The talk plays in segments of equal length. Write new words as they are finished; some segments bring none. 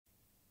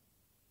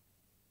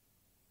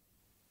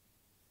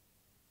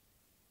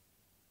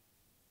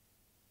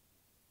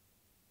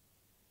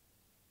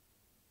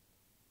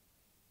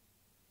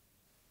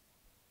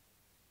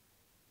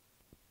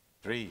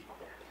3.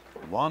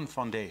 One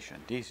foundation.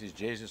 This is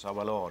Jesus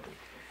our Lord.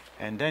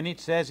 And then it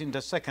says in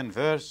the second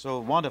verse so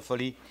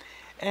wonderfully,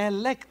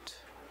 elect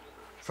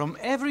from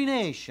every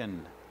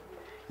nation,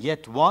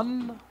 yet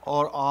one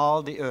or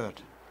all the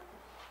earth.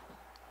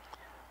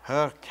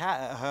 Her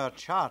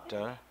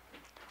charter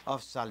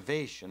of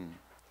salvation,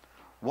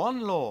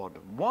 one Lord,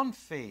 one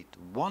faith,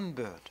 one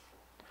birth,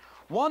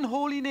 one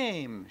holy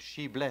name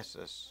she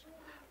blesses,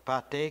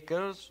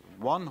 partakers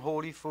one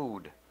holy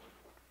food,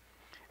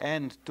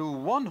 and to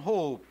one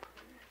hope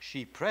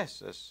she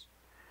presses,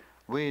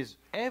 with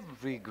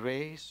every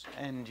grace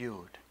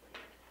endued.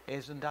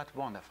 Isn't that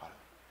wonderful?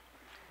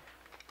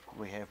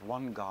 We have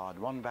one God,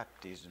 one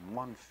baptism,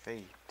 one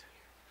faith,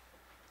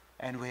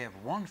 and we have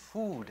one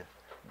food,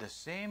 the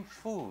same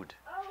food.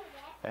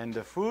 And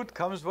the food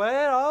comes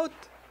where out?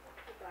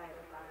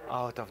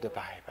 Out of the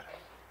Bible.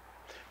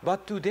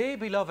 But today,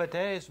 beloved,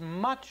 there is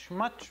much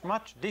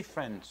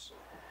difference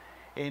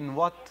in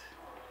what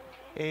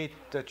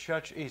the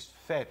church is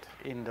fed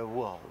in the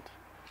world.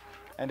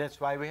 And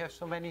that's why we have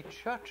so many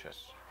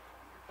churches.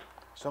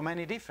 So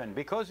many different.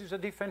 Because it's a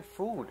different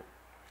food.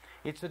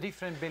 It's a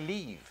different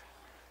belief.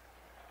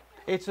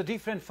 It's a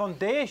different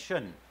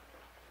foundation.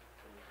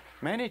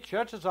 Many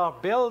churches are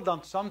built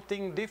on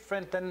something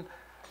different than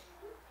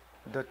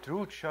the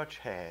true church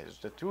has.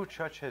 The true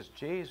church has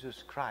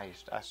Jesus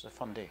Christ as the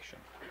foundation.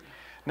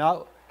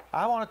 Now,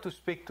 I wanted to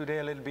speak today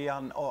a little bit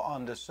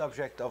on the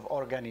subject of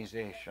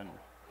organization.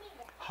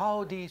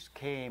 How these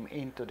came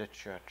into the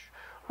church.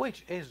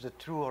 Which is the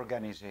true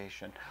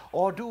organization?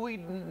 Or do we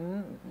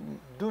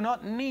do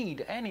not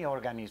need any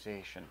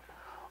organization?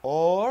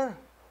 Or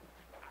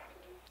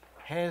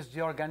has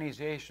the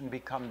organization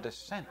become the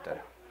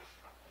center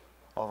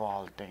of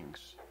all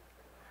things?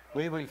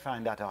 We will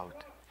find that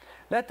out.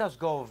 Let us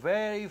go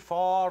very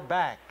far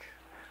back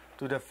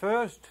to the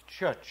first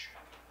church.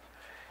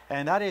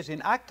 And that is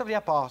in Acts of the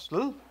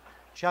Apostle,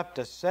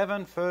 chapter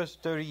 7, verse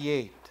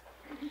 38.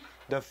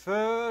 The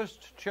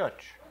first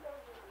church.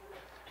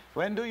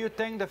 When do you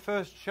think the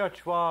first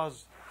church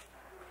was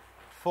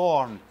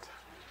formed?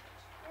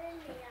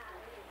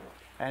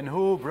 And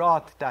who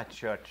brought that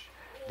church?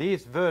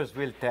 This verse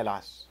will tell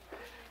us.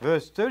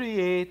 Verse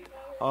 38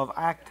 of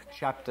Acts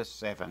chapter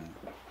 7.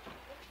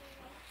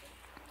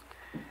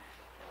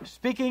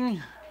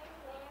 Speaking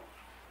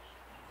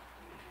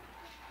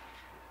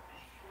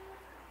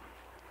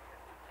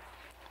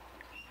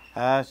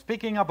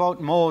about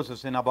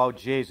Moses and about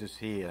Jesus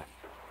here.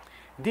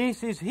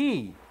 This is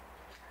he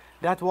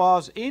that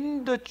was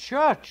in the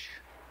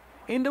church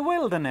in the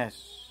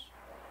wilderness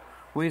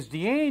with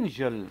the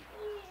angel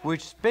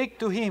which spake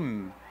to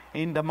him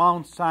in the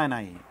Mount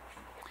Sinai,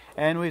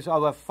 and with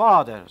our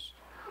fathers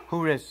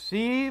who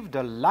received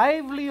the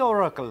lively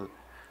oracle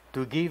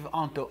to give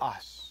unto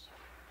us.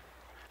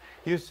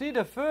 You see,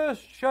 the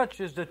first church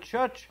is the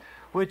church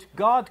which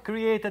God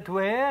created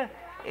where?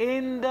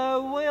 In the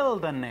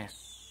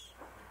wilderness.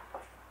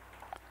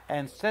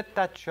 And set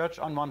that church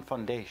on one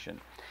foundation.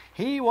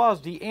 He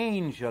was the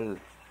angel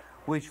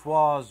which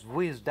was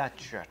with that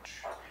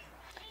church.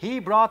 He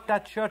brought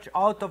that church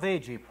out of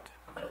Egypt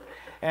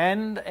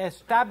and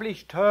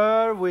established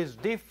her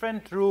with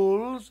different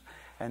rules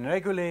and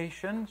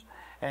regulations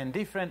and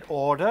different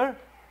order,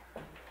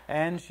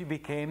 and she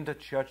became the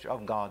church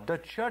of God, the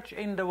church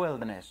in the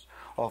wilderness.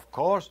 Of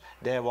course,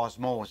 there was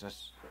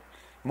Moses.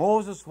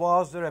 Moses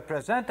was the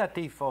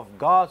representative of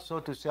God,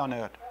 so to say, on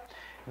earth.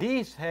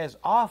 This has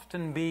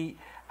often been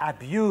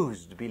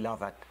abused,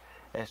 beloved,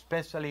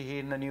 especially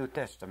in the New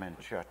Testament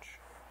church.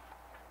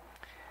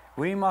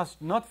 We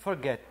must not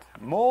forget,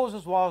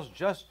 Moses was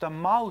just a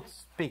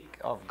mouthpiece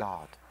of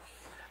God.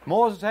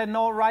 Moses had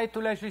no right to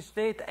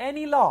legislate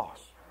any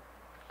laws.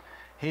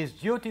 His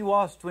duty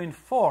was to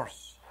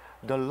enforce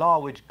the law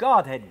which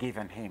God had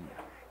given him.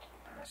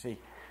 See,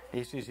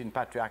 this is in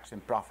Patriarchs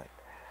and Prophets.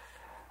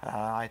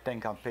 I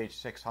think on page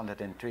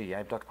 603,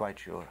 I'm not quite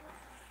sure.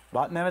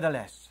 But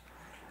nevertheless,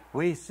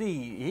 we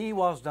see he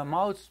was the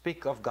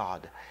mouthpiece of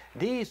God.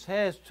 This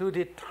has through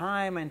the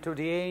time and through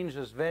the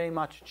ages very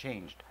much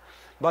changed.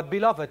 But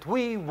beloved,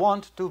 we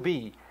want to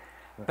be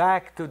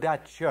back to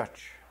that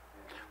church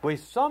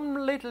with some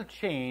little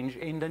change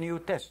in the New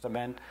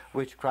Testament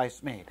which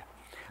Christ made.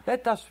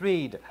 Let us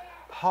read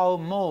how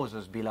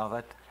Moses,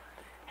 beloved,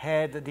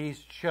 had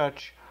this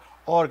church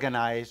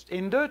organized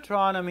in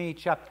Deuteronomy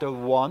chapter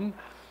 1,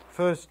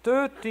 verse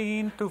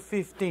 13 to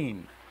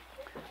 15.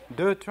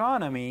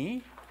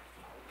 Deuteronomy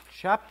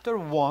chapter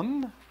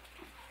 1,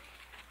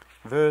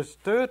 verse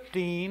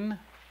 13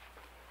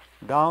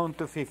 down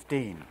to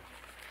 15.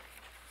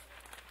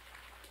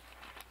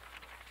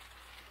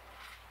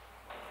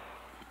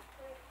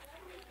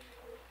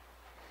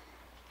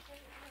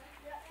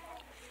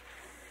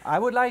 I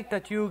would like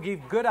that you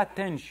give good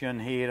attention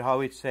here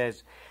how it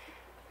says,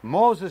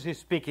 Moses is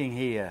speaking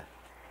here.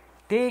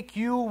 Take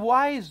you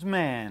wise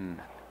men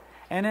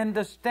and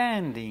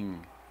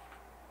understanding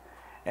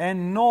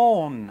and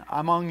known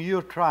among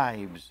your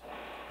tribes,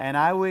 and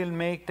I will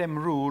make them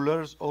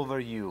rulers over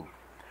you.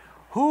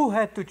 Who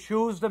had to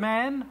choose the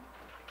man?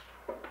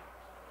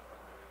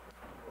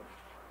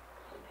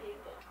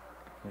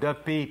 The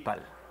people.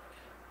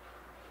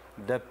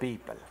 The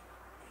people.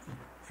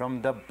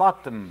 From the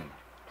bottom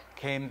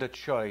came the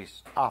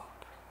choice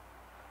up.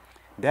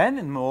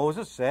 Then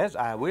Moses says,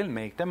 I will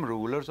make them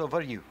rulers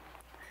over you.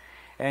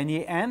 And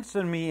he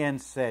answered me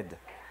and said,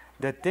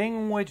 the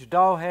thing which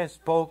thou hast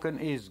spoken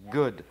is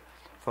good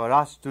for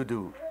us to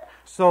do.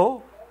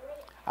 So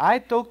I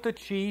took the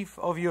chief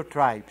of your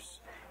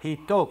tribes. He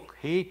took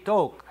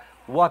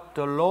what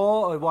the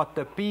law, what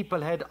the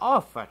people had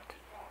offered.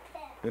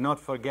 Do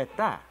not forget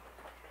that.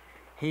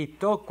 He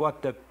took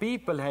what the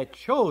people had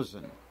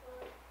chosen.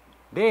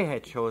 They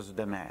had chosen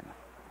the man.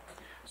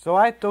 So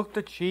I took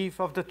the chief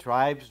of the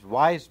tribes,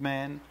 wise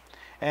men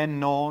and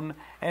known,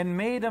 and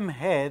made them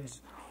heads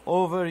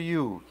over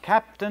you,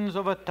 captains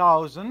over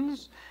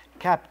thousands,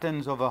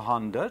 captains over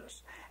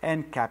hundreds,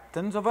 and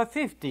captains over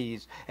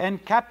 50s,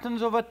 and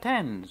captains over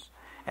 10s,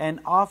 and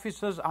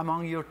officers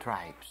among your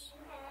tribes.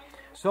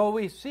 So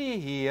we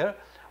see here,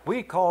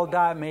 we call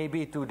that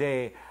maybe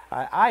today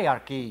a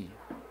hierarchy.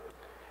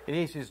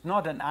 This is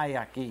not an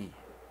hierarchy.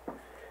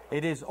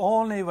 It is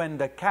only when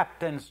the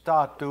captains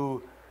start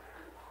to,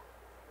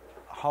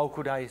 how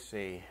could I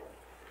say,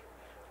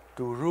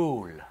 to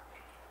rule,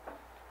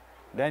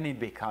 then it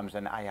becomes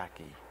an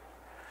hierarchy.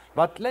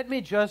 But let me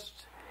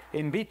just,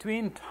 in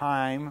between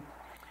time,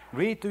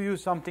 read to you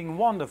something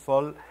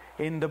wonderful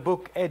in the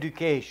book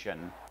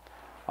Education.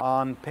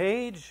 On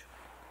page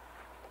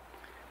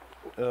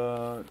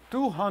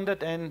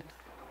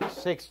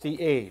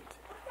 268.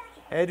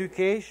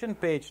 Education,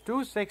 page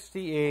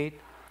 268,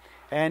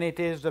 and it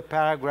is the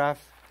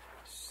paragraph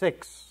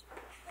 6.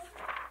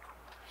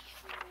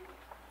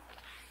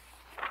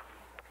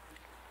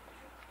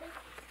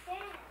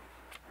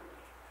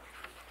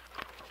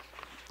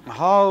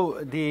 How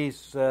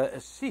this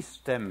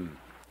system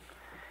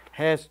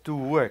has to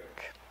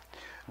work.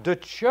 The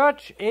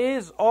church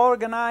is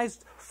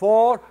organized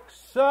for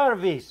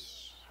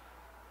service.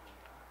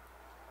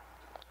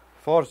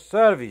 For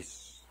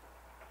service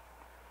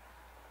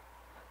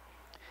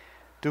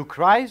to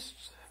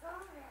Christ.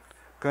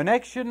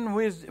 Connection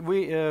with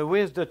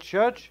the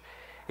church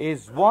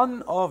is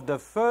one of the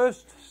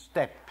first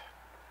steps.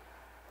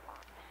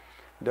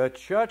 The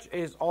church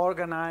is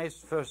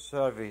organized for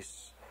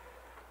service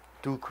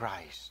to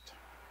Christ.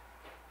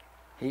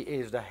 He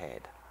is the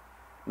head.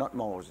 Not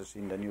Moses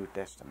in the New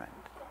Testament,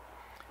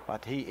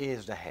 but he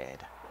is the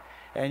head.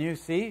 And you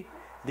see,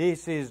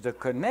 this is the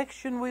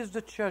connection with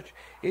the church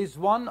is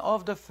one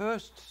of the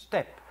first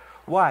steps.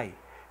 Why?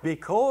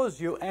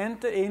 Because you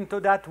enter into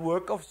that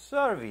work of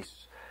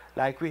service,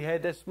 like we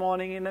had this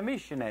morning in the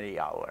missionary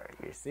hour,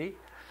 you see.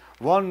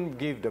 One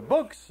give the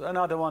books,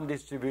 another one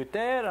distribute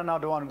there,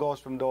 another one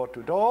goes from door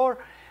to door,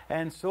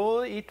 and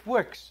so it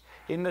works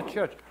in the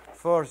church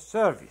for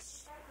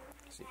service.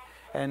 See?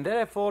 And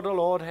therefore the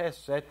Lord has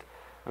set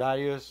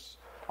various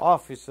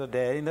officers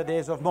there in the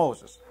days of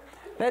Moses.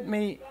 Let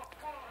me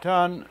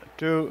turn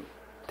to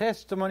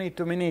testimony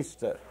to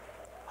minister,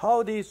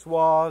 how this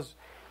was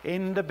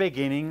in the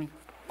beginning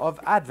of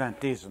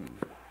Adventism.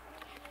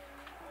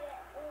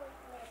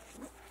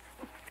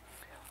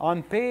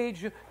 On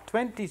page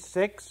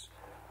 26,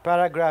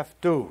 paragraph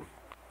 2.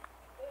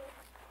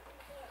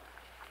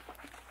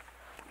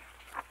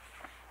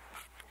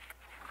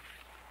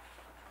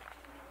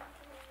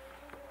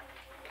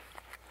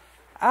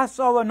 As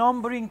our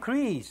number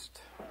increased,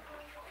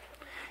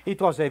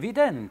 it was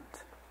evident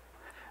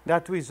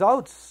that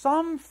without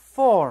some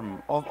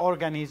form of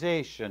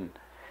organization,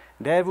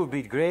 there would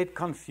be great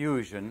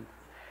confusion,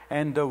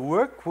 and the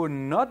work would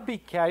not be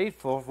carried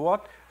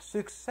forward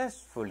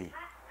successfully.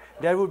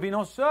 There would be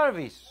no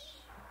service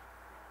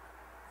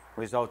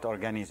without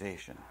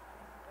organization,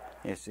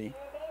 you see.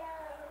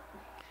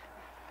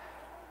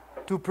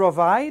 To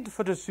provide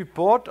for the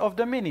support of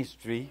the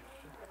ministry,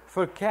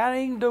 for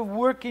carrying the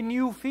work in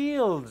new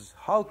fields,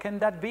 how can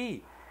that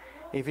be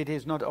if it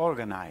is not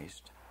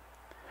organized?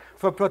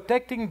 For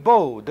protecting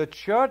both the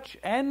church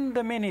and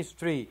the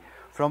ministry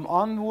from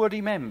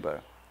unworthy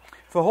member,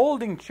 for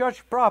holding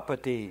church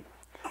property,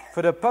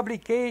 for the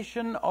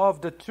publication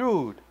of the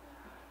truth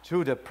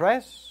through the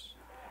press,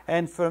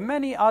 and for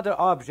many other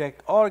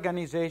objects,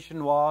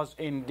 organization was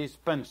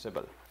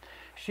indispensable.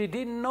 She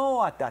didn't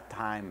know at that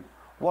time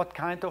what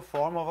kind of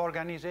form of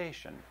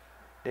organization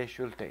they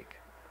should take.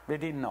 They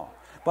didn't know.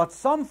 But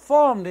some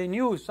form they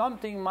knew,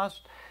 something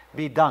must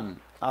be done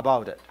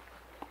about it.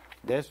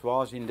 This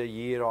was in the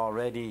year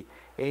already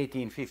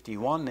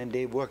 1851, and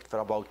they worked for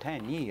about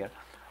 10 years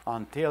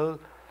until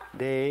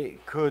they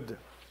could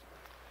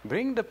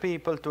bring the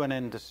people to an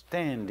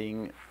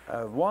understanding,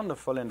 a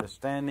wonderful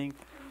understanding,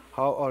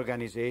 how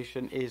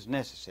organization is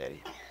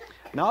necessary.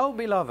 Now,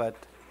 beloved,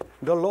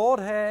 the Lord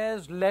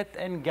has led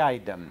and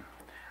guided them,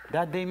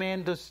 that they may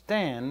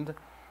understand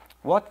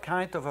what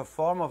kind of a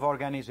form of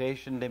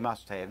organization they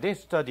must have. They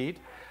studied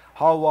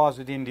how was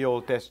it in the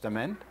Old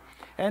Testament,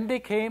 and they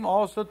came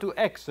also to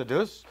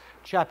Exodus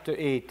chapter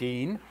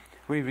 18,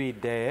 we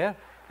read there,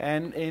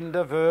 and in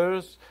the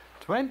verse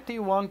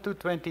 21 to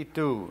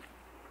 22.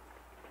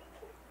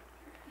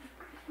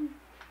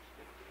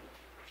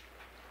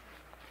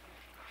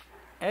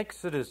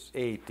 Exodus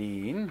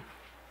 18,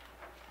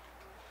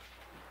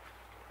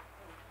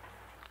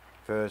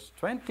 verse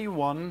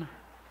 21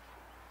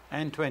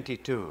 and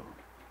 22.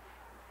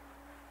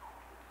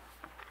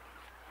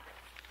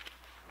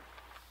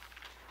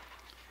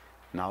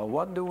 Now,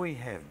 what do we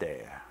have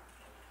there?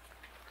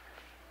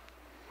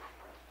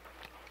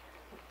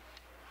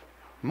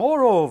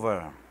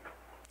 Moreover,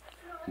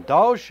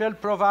 thou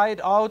shalt provide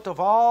out of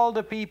all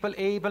the people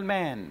able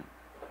men,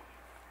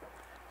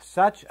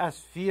 such as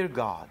fear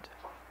God,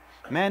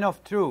 men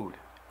of truth,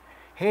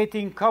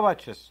 hating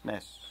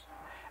covetousness,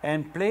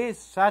 and place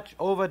such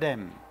over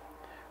them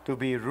to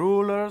be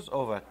rulers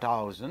over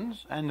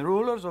thousands, and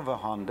rulers over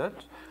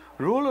hundreds,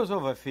 rulers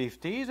over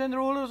 50s, and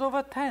rulers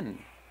over 10.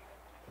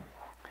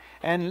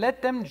 And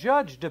let them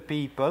judge the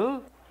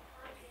people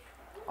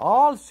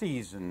all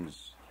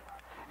seasons.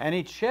 And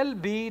it shall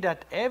be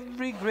that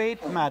every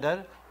great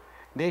matter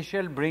they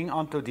shall bring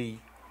unto thee,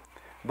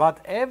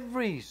 but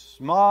every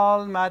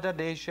small matter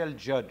they shall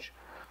judge.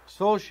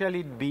 So shall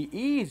it be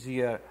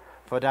easier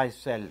for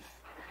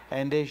thyself,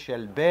 and they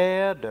shall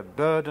bear the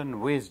burden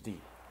with thee.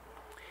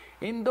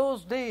 In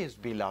those days,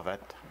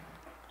 beloved,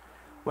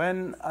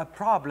 when a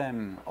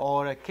problem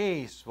or a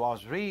case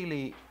was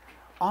really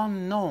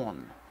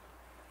unknown,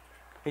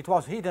 it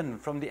was hidden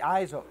from the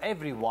eyes of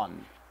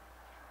everyone.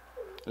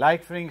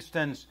 Like, for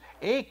instance,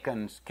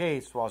 Achan's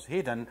case was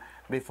hidden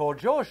before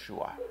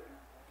Joshua.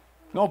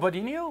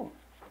 Nobody knew,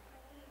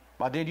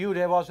 but they knew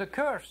there was a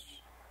curse.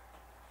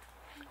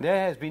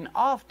 There has been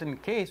often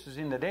cases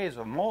in the days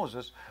of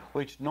Moses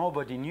which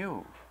nobody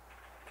knew.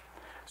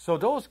 So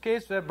those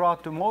cases were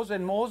brought to Moses,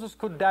 and Moses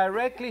could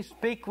directly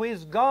speak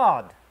with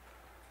God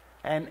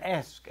and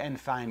ask and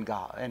find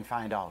out,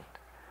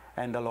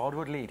 and the Lord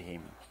would lead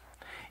him.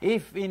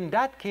 If in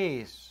that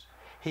case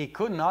he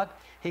could not,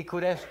 he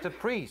could ask the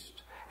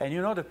priest. And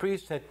you know, the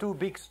priest had two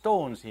big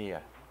stones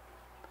here,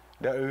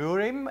 the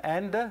Urim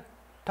and the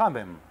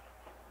Thummim.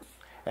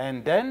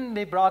 And then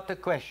they brought the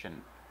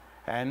question.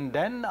 And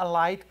then a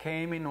light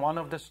came in one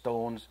of the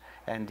stones,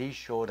 and he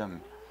showed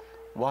them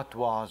what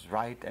was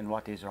right and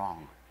what is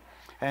wrong.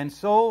 And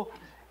so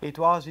it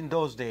was in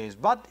those days.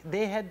 But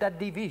they had that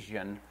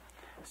division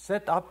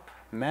set up,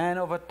 man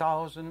over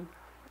 1,000,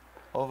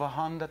 over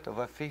 100,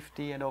 over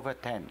 50, and over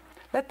 10.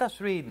 Let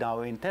us read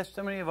now in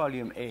Testimony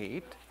Volume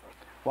 8,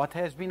 what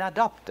has been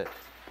adopted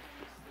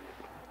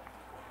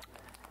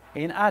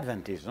in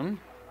Adventism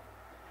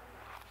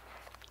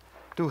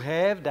to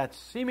have that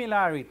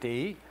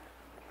similarity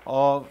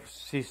of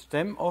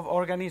system of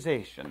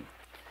organization.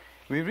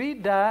 We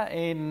read that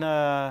in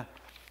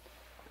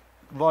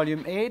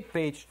Volume 8,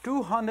 page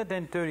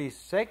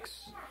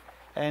 236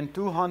 and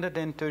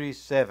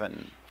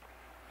 237.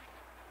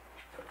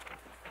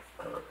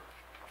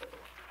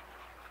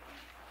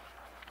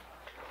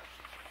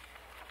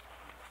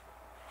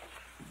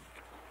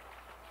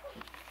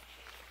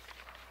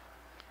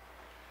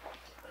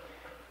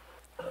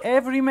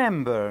 Every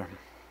member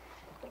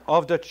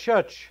of the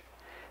church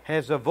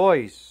has a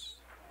voice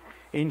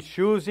in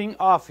choosing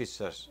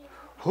officers.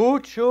 Who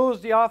chose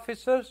the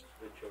officers?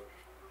 The church.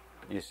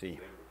 You see,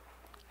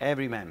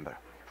 every member.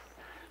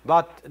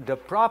 But the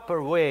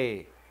proper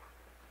way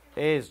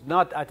is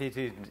not as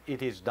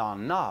it is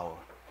done now.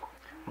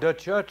 The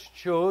church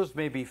chose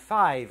maybe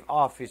 5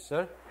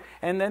 officers,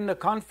 and then the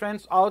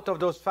conference out of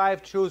those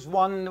 5 choose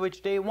one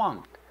which they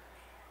want.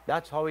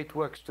 That's how it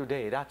works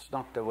today. That's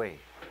not the way.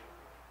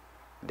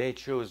 They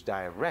choose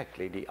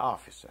directly the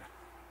officer.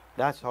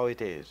 That's how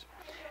it is.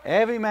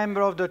 Every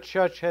member of the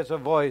church has a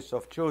voice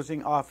of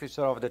choosing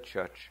officer of the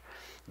church.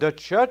 The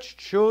church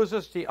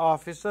chooses the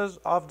officers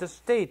of the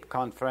state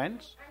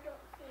conference.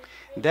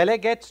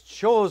 Delegates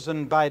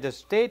chosen by the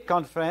state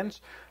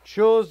conference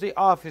choose the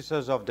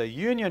officers of the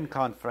union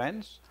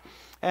conference,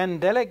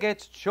 and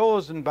delegates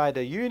chosen by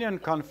the union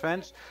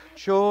conference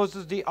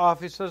chooses the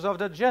officers of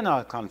the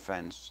general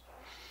conference.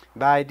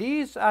 By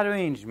these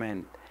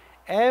arrangements,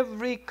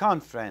 every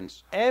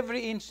conference,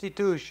 every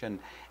institution,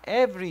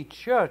 every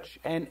church,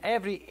 and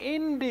every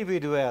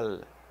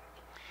individual,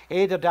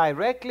 either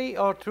directly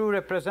or through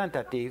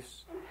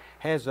representatives,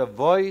 has a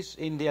voice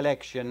in the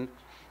election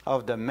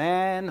of the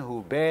man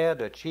who bear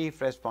the chief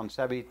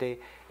responsibility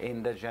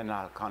in the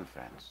general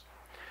conference.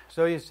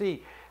 So you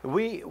see,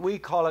 we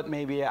call it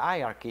maybe a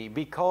hierarchy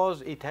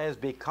because it has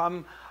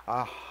become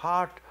a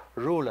heart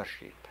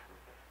rulership,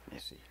 you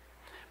see.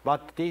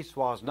 But this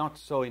was not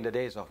so in the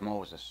days of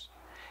Moses.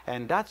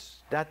 And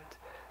that's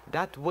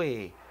that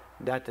way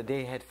that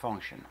they had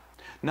functioned.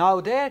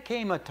 Now there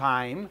came a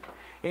time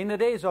in the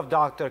days of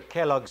Dr.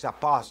 Kellogg's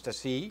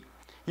apostasy,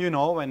 you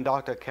know, when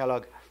Dr.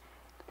 Kellogg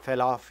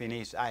fell off in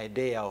his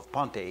idea of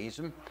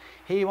pantheism,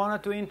 he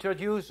wanted to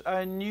introduce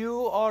a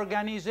new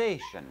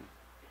organization.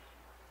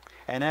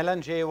 And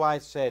Ellen G.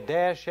 White said,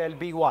 there shall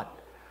be what?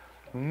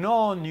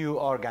 No new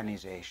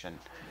organization.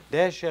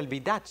 There shall be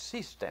that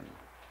system.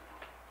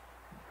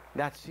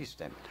 That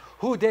system.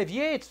 Who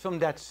deviates from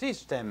that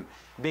system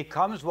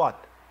becomes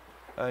what?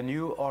 A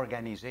new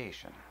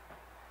organization.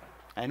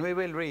 And we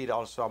will read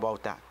also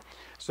about that.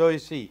 So you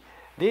see,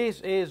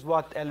 this is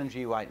what Ellen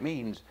G. White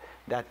means,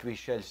 that we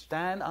shall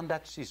stand on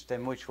that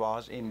system which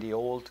was in the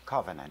Old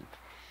Covenant,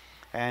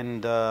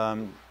 and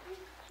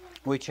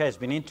which has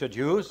been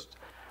introduced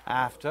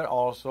after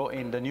also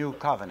in the New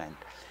Covenant.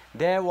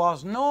 There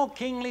was no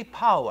kingly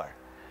power.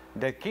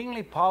 The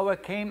kingly power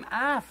came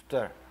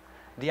after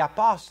the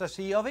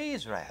apostasy of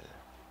Israel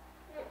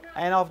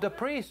and of the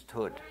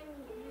priesthood,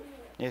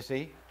 you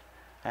see.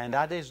 And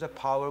that is the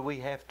power we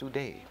have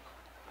today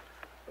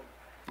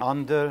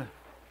under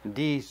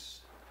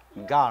this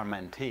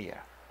garment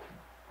here.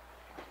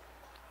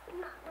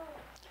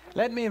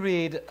 Let me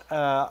read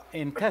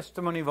in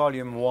Testimony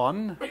Volume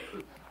 1,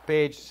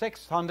 page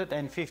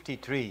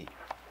 653.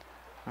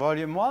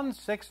 Volume 1,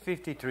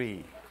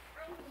 653.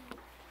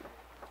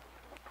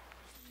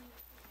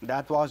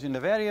 That was in the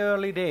very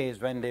early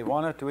days when they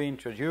wanted to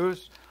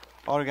introduce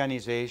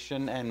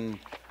organization, and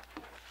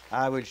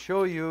I will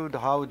show you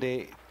how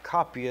they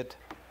copied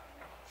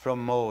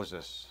from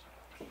Moses.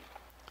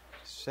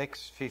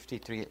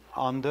 653,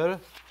 under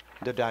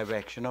the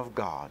direction of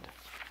God.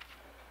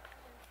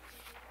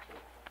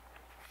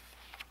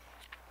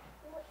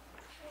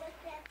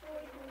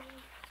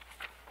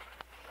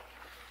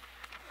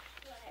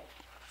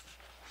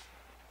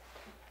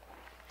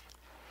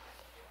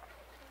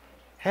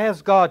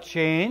 Has God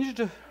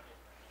changed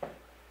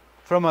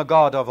from a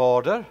God of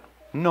order?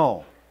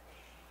 No.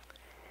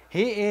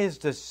 He is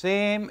the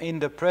same in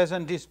the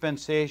present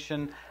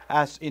dispensation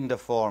as in the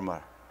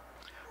former.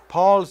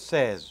 Paul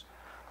says,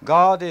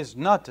 God is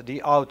not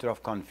the author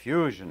of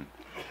confusion,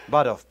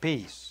 but of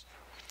peace.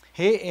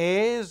 He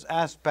is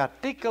as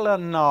particular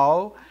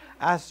now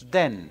as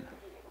then.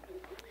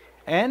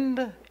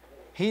 And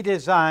he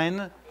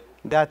designed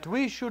that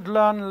we should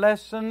learn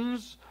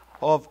lessons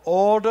of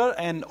order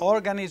and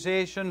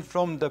organization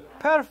from the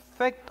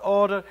perfect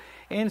order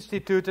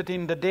instituted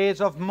in the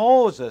days of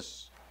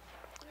Moses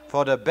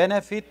for the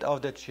benefit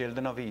of the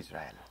children of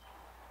Israel.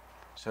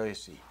 So you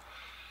see,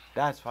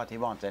 that's what he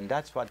wants, and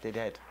that's what they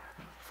had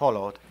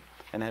followed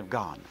and have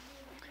gone.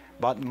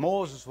 But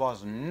Moses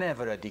was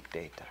never a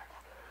dictator.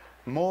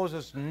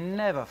 Moses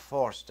never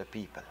forced the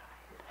people.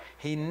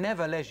 He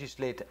never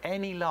legislated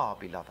any law,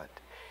 beloved.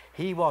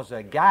 He was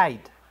a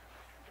guide.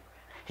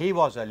 He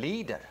was a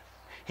leader.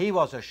 He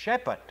was a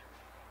shepherd.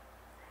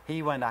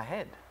 He went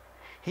ahead.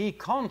 He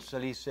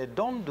constantly said,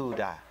 don't do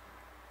that,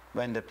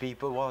 when the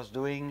people was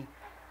doing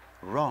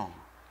wrong.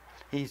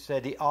 He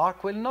said, the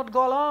ark will not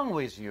go along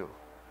with you.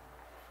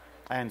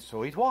 And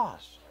so it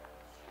was.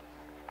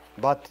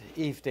 But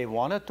if they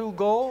wanted to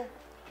go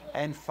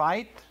and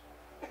fight,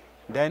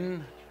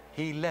 then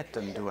he let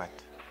them do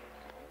it.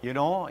 You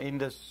know, in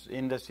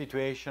the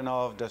situation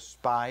of the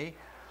spy,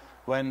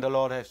 when the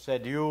Lord has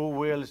said, you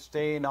will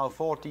stay now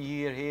 40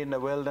 years here in the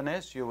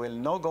wilderness, you will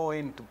not go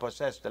in to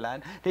possess the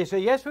land. They say,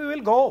 yes, we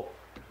will go.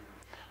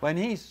 When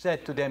he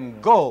said to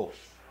them, go,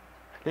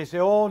 they say,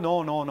 oh,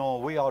 no,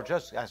 we are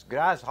just as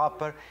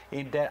grasshopper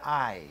in their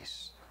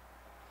eyes.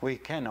 We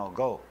cannot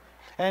go.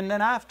 And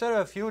then after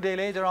a few days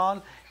later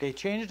on, they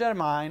changed their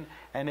mind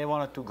and they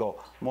wanted to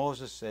go.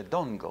 Moses said,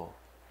 don't go.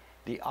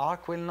 The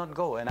ark will not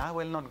go, and I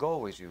will not go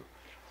with you.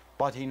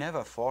 But he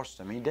never forced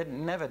them. He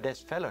never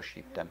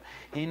disfellowshipped them.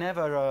 He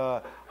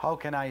never,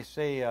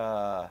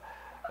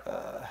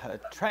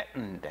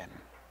 threatened them.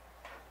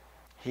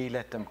 He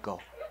let them go.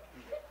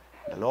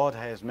 The Lord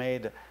has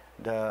made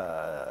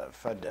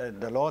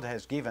the Lord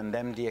has given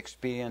them the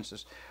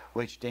experiences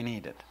which they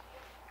needed.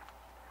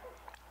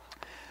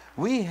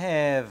 We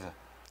have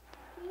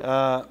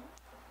a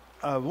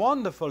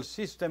wonderful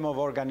system of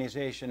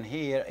organization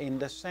here in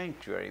the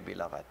sanctuary,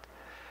 beloved.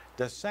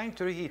 The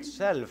sanctuary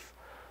itself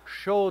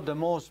showed the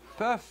most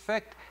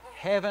perfect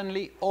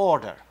heavenly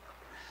order.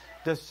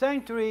 The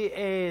sanctuary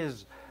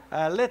is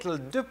a little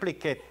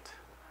duplicate,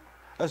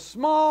 a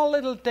small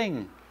little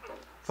thing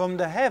from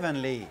the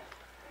heavenly,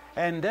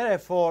 and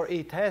therefore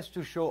it has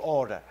to show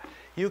order.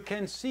 You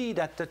can see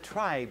that the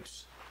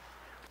tribes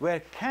were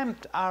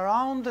camped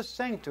around the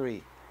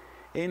sanctuary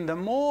in the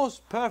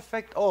most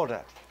perfect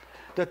order.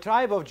 The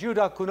tribe of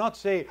Judah could not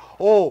say,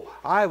 oh,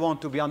 I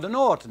want to be on the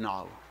north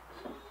now,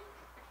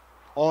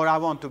 or I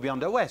want to be on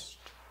the west.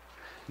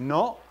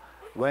 No,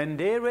 when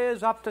they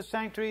raised up the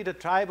sanctuary, the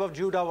tribe of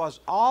Judah was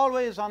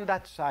always on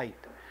that side,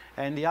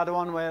 and the other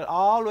one were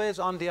always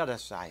on the other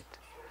side.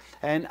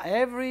 And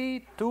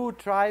every two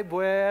tribes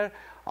were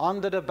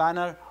under the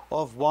banner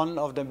of one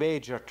of the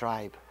major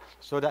tribe.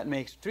 So that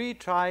makes three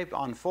tribes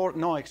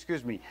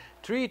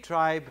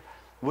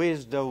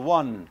with the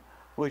one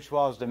which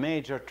was the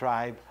major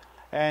tribe.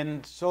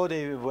 And so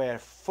they were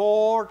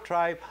four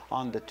tribes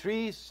on the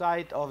three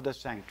sides of the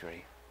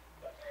sanctuary.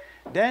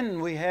 Then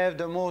we have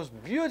the most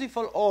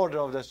beautiful order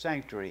of the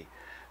sanctuary,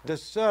 the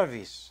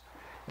service.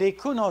 They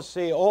could not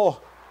say,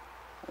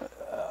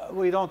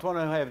 we don't want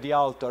to have the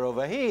altar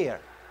over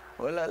here.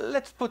 Well,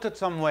 let's put it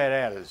somewhere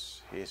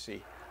else, you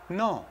see.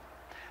 No.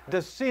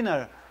 The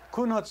sinner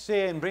could not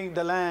say and bring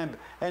the lamb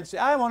and say,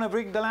 I want to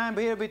bring the lamb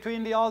here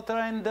between the altar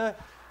and the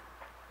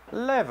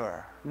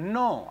laver.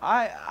 No.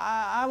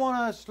 I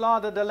want to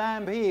slaughter the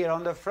lamb here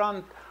on the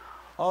front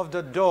of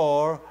the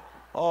door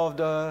of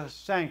the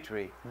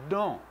sanctuary.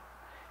 No,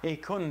 he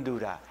couldn't do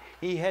that.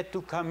 He had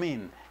to come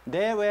in.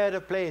 There were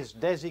the place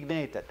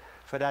designated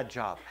for that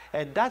job.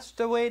 And that's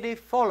the way they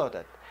followed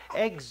it,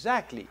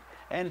 exactly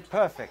and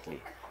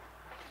perfectly.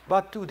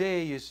 But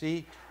today, you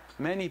see,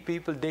 many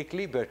people take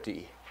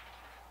liberty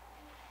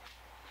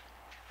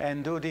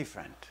and do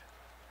different.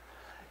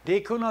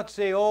 They could not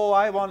say, oh,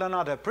 I want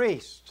another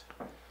priest.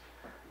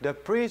 The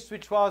priest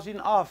which was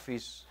in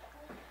office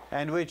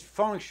and which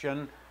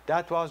functioned,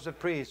 that was the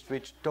priest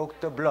which took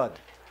the blood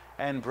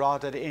and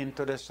brought it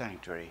into the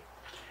sanctuary.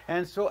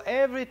 And so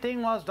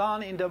everything was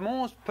done in the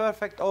most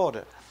perfect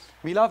order.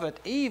 Beloved,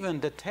 even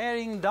the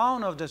tearing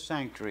down of the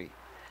sanctuary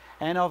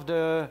and of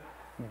the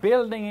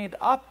building it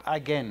up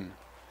again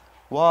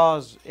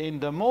was in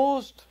the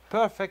most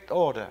perfect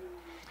order.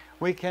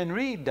 We can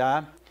read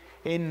that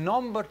in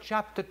Numbers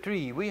chapter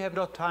 3. We have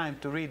no time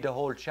to read the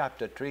whole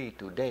chapter 3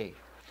 today.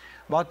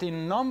 But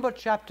in Numbers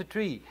chapter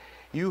 3,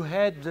 you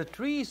had the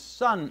 3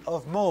 sons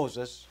of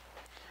Moses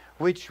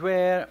which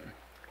were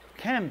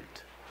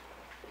camped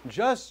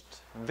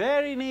just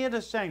very near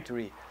the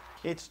sanctuary.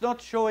 It's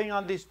not showing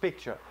on this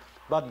picture,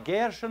 but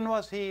Gershon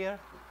was here,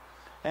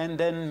 and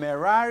then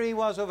Merari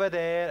was over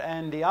there,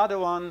 and the other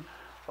one,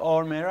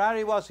 or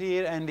Merari was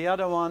here, and the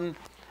other one,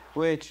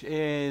 which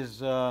is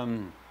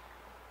the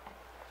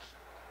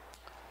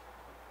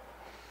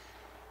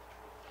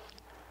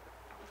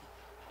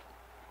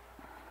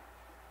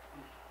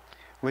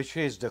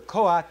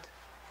Kohath,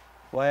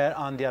 were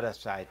on the other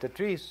side. The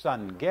 3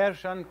 sons,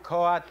 Gershon,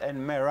 Kohath,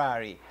 and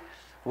Merari,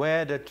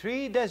 were the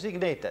 3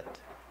 designated,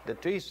 the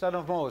 3 sons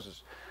of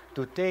Moses,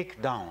 to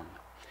take down.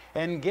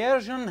 And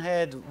Gershon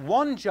had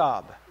one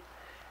job,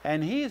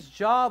 and his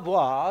job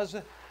was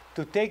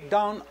to take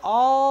down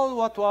all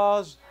what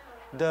was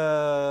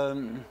the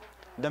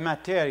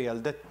material,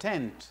 the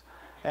tent,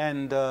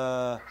 and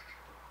the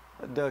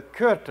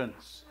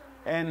curtains,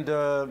 and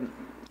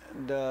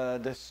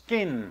the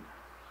skin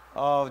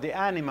of the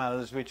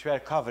animals which were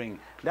covering.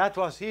 That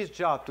was his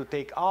job, to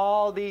take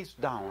all these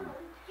down.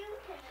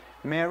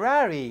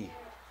 Merari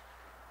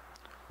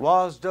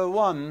was the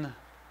one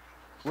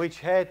which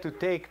had to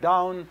take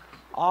down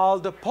all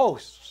the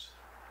posts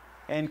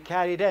and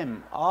carry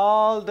them.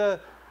 All the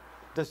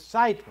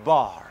side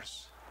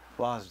bars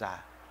was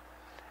that.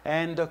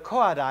 And the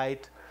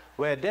Kohathite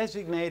were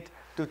designated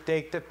to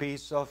take the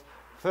piece of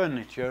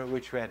furniture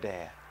which were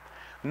there.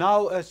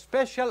 Now a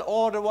special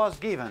order was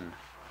given,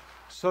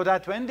 so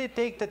that when they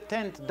take the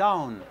tent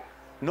down,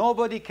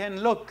 nobody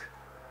can look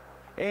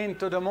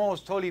into the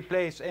most holy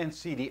place and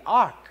see the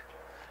ark.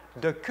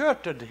 The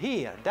curtain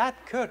here,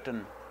 that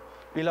curtain,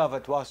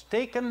 beloved, was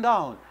taken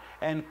down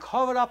and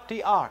covered up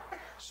the ark.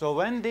 So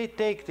when they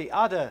take the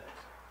other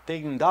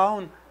thing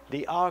down,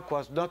 the ark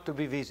was not to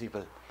be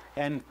visible.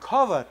 And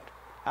covered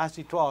as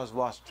it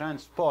was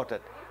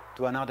transported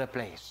to another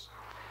place.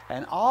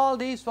 And all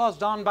this was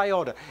done by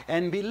order.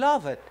 And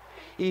beloved,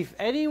 if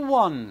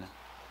anyone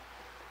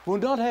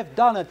would not have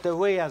done it the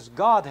way as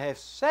God has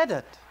said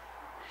it,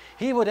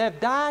 he would have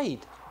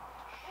died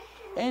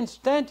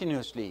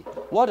instantaneously.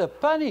 What a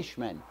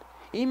punishment.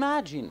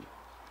 Imagine.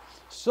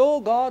 So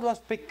God was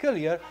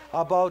peculiar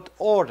about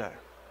order.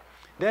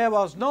 There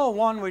was no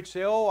one which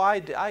say, oh,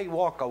 I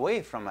walk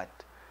away from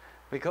it,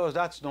 because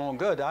that's no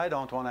good. I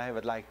don't want to have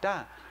it like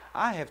that.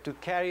 I have to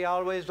carry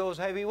always those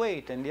heavy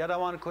weight. And the other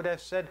one could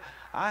have said,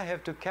 I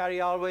have to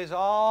carry always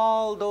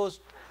all those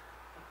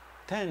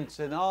tents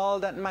and all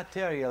that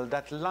material,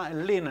 that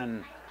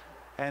linen,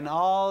 and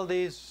all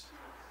these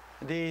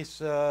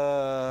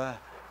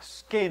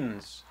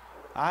skins.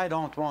 I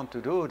don't want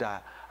to do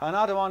that.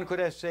 Another one could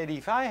have said,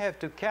 if I have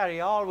to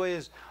carry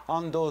always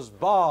on those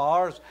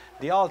bars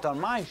the altar,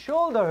 my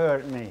shoulder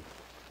hurt me.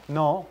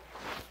 No,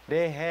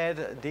 they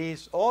had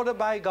this order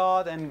by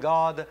God, and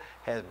God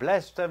has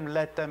blessed them,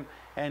 led them,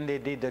 and they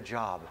did the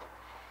job.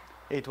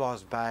 It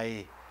was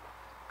by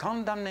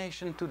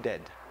condemnation to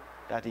death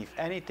that if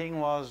anything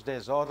was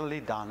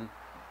disorderly done,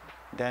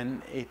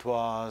 then it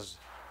was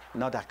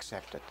not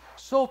accepted.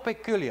 So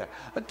peculiar.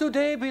 But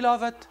today,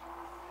 beloved,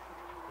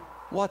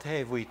 what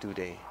have we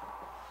today?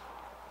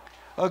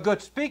 A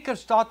good speaker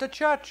starts a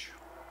church.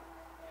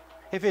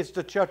 If it's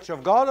the church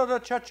of God or the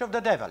church of the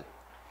devil.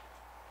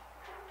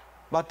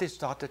 But they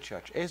start a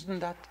church. Isn't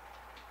that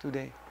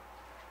today?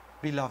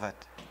 Beloved,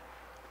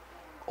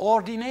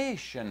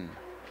 ordination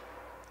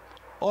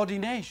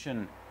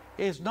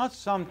is not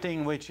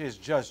something which is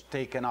just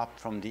taken up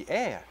from the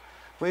air.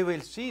 We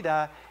will see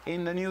that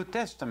in the New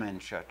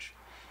Testament church.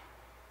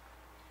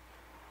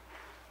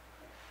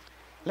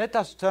 Let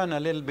us turn a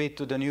little bit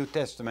to the New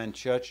Testament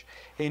church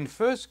in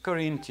 1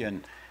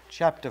 Corinthians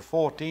chapter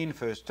 14,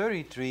 verse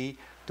 33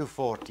 to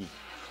 40.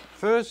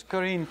 1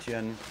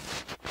 Corinthians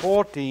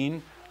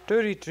 14,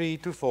 33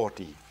 to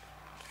 40.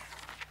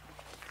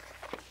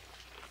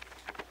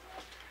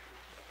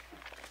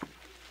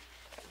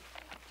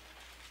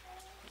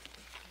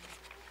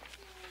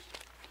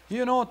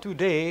 You know,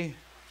 today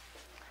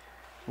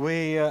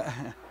we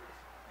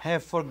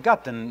have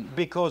forgotten,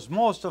 because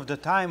most of the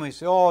time we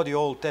say, oh, the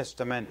Old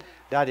Testament,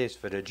 that is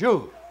for the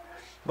Jew.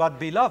 But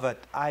beloved,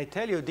 I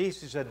tell you,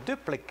 this is a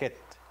duplicate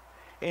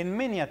in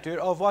miniature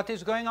of what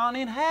is going on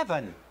in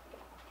heaven.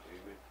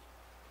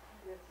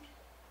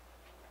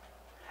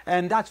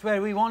 And that's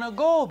where we want to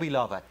go,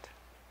 beloved.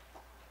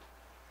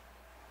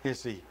 You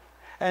see.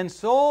 And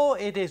so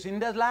it is in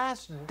the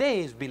last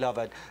days,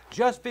 beloved,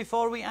 just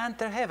before we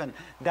enter heaven,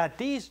 that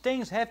these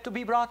things have to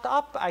be brought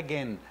up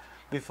again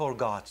before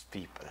God's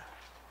people.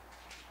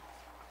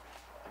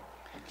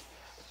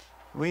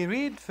 We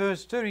read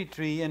verse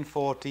 33 and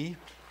 40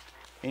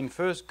 in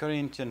 1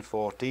 Corinthians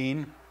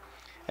 14,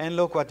 and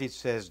look what it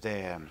says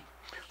there.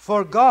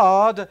 For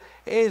God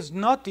is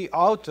not the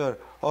author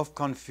of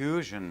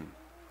confusion,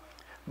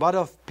 but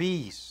of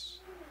peace,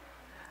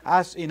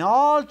 as in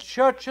all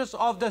churches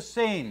of the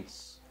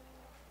saints.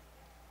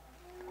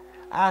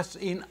 As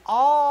in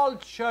all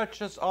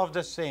churches of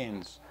the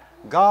saints.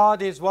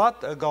 God is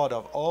what? A God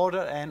of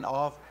order and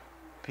of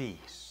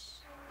peace.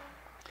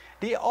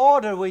 The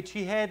order which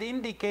he had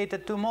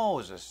indicated to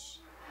Moses,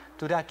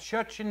 to that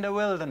church in the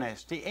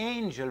wilderness, the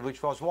angel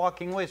which was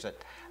walking with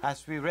it,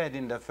 as we read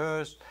in the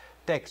first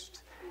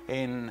text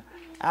in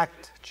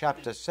Acts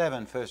chapter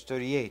 7, verse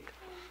 38.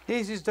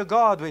 This is the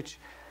God which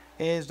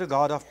is the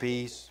God of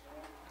peace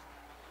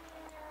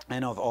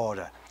and of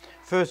order.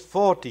 Verse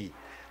 40.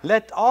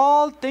 Let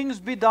all things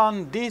be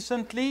done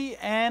decently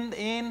and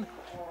in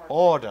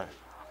order.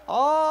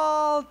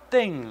 All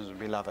things,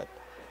 beloved,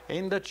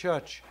 in the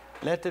church,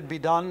 let it be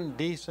done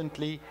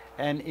decently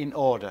and in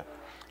order.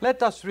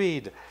 Let us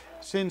read,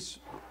 since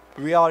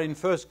we are in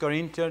 1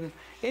 Corinthians,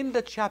 in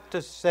the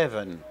chapter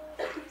 7,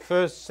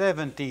 verse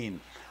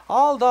 17.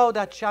 Although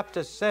that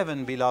chapter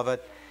 7, beloved,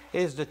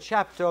 is the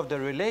chapter of the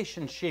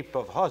relationship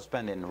of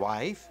husband and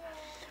wife,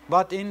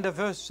 but in the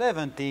verse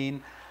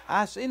 17,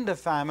 as in the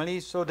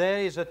family, so there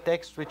is a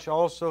text which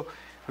also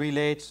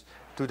relates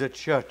to the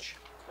church.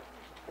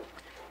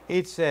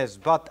 It says,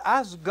 but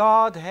as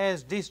God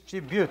has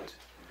distributed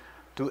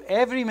to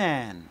every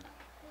man,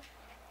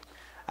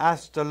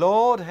 as the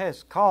Lord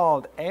has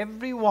called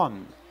every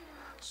one,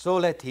 so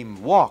let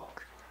him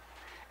walk.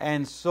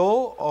 And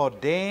so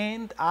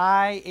ordained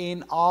I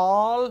in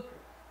all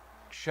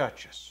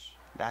churches.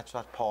 That's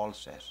what Paul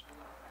says.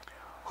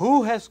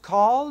 Who has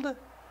called?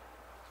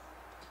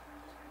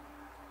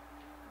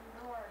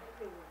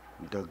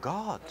 The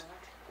God.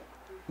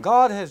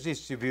 God has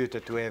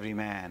distributed to every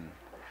man,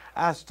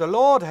 as the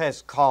Lord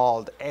has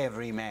called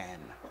every man.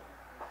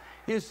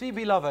 You see,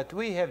 beloved,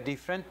 we have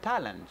different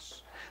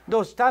talents.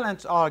 Those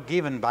talents are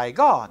given by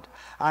God.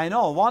 I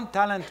know one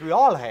talent we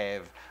all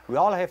have. We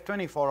all have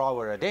 24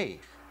 hours a day.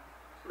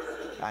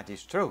 That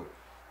is true.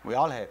 We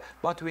all have.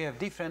 But we have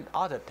different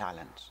other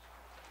talents.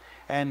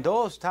 And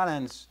those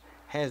talents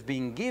has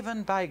been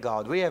given by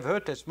God. We have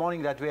heard this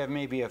morning that we have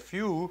maybe a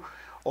few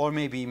or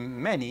maybe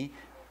many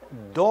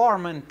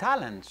dormant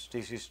talents.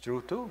 This is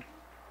true too.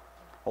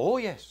 Oh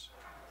yes.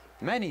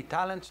 Many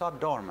talents are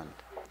dormant.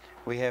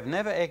 We have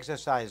never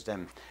exercised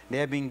them. They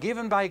have been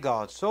given by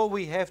God, so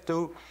we have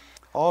to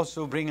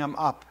also bring them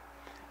up.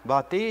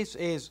 But this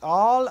is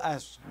all,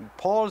 as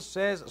Paul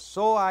says,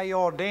 so I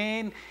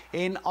ordain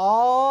in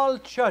all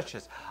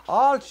churches.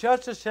 All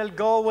churches shall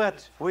go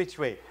with, which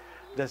way?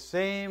 The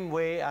same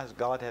way as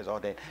God has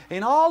ordained.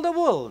 In all the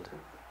world,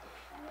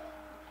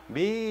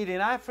 be it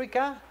in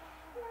Africa,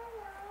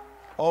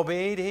 or be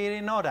it here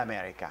in North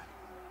America.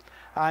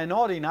 I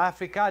know in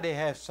Africa they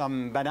have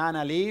some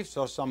banana leaves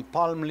or some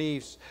palm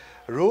leaves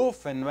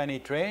roof, and when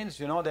it rains,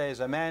 you know, there is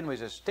a man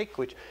with a stick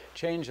which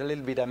changes a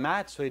little bit of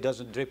mat so it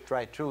doesn't drip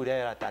right through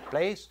there at that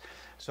place.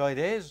 So it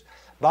is,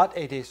 but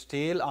it is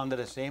still under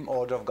the same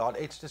order of God.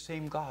 It's the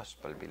same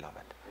gospel,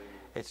 beloved.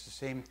 It's the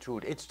same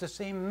truth. It's the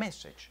same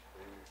message.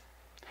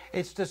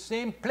 It's the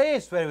same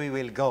place where we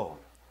will go.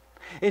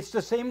 It's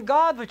the same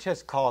God which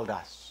has called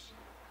us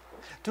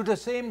to the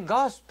same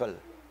gospel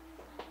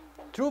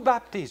through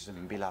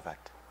baptism, beloved,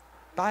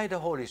 by the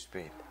Holy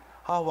Spirit.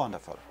 How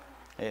wonderful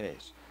it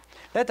is.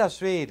 Let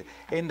us read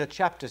in the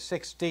chapter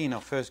 16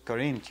 of 1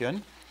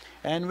 Corinthians,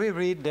 and we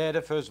read there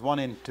the verse 1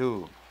 and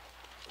 2.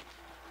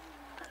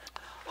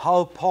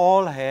 How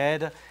Paul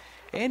had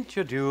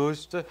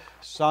introduced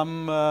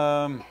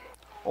some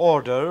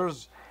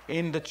orders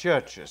in the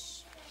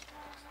churches.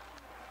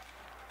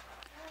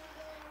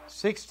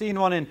 16,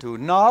 1 and 2.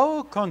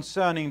 Now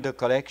concerning the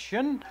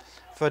collection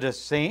for the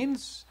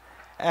saints,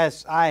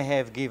 as I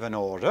have given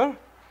order,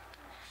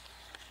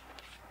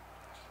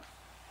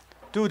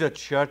 to the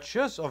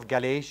churches of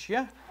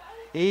Galatia,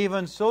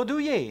 even so do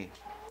ye.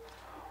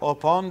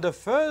 Upon the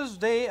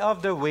first day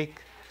of the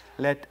week,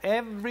 let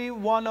every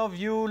one of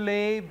you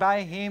lay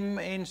by him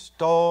in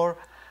store,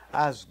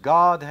 as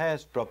God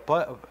has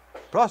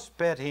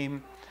prospered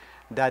him,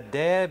 that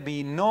there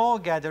be no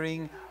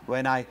gathering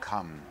when I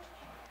come.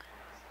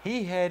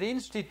 He had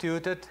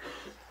instituted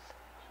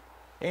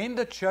in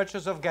the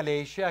churches of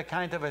Galatia a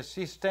kind of a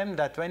system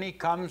that when he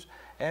comes,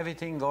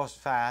 everything goes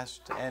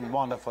fast and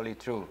wonderfully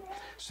through.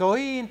 So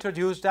he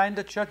introduced that in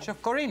the church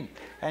of Corinth,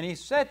 and he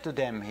said to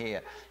them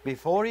here,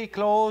 before he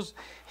closed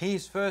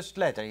his first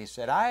letter, he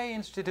said,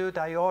 I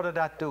order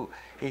that too.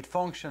 It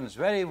functions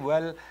very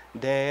well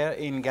there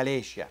in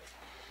Galatia.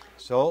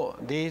 So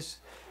this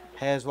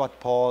has what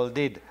Paul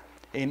did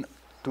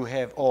to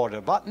have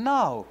order. But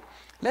now,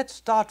 let's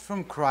start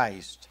from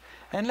Christ,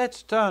 and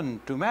let's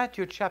turn to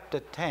Matthew chapter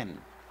 10,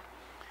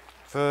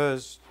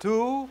 verse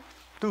 2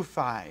 to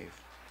 5.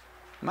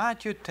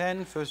 Matthew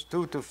 10, verse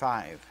 2 to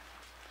 5.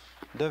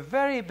 The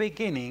very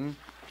beginning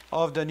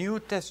of the New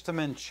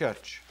Testament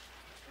church.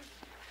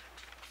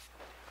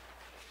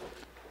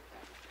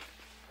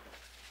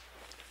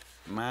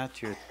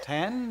 Matthew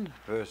 10,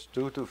 verse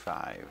 2 to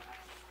 5.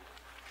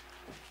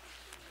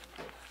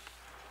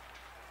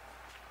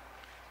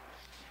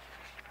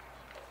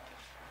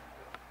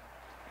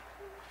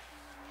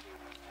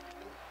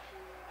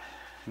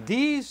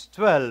 These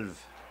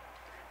 12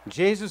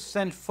 Jesus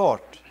sent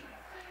forth,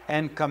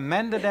 and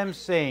commanded them,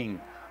 saying,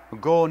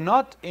 Go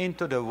not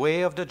into the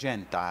way of the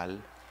Gentile,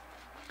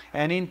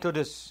 and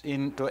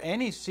into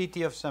any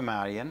city of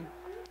Samaritan,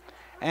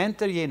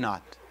 enter ye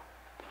not,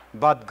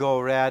 but go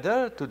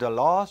rather to the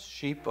lost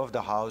sheep of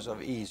the house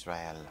of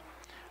Israel.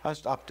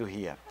 Just up to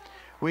here.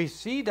 We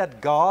see that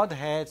God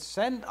had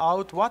sent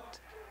out what?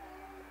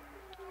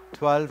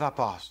 12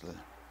 apostles.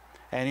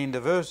 And in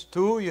the verse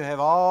 2 you have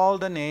all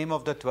the name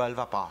of the 12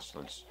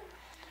 apostles,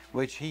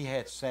 which he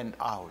had sent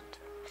out.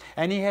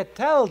 And he had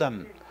told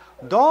them,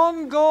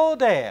 don't go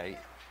there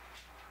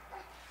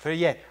for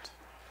yet.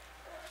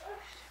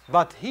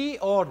 But he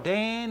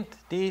ordained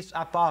these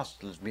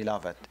apostles,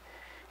 beloved.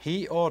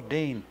 He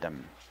ordained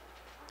them.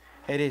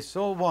 It is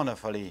so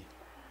wonderfully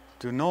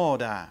to know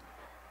that.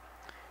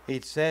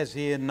 It says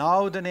here,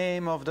 now the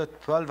name of the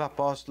 12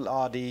 apostles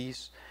are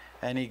these,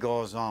 and he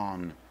goes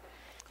on,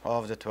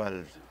 of the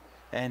 12.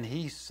 And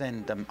he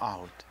sent them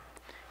out.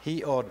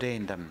 He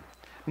ordained them.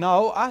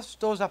 Now, as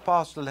those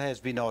apostles has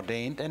been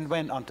ordained and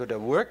went unto the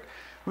work,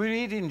 we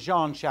read in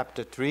John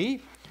chapter 3,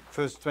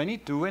 verse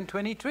 22 and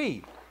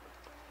 23.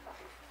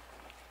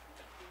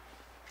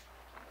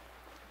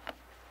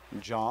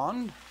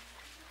 John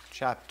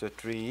chapter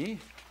 3,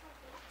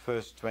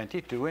 verse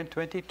 22 and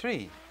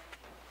 23.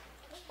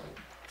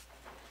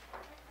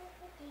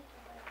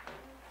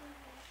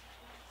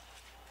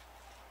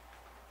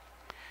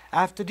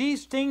 After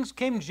these things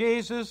came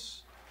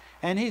Jesus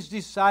and his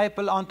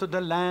disciple unto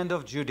the land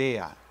of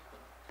Judea.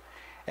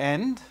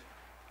 And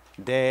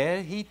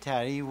there he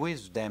tarried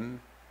with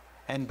them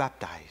and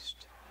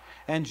baptized.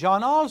 And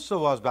John also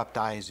was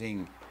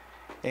baptizing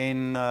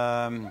in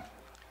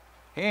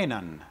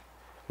Aenon,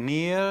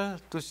 near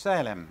to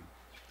Salem,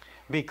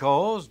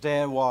 because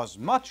there was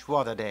much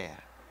water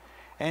there.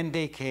 And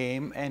they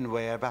came and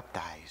were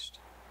baptized.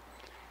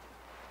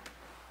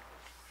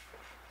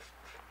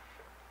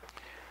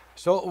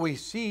 So we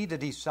see the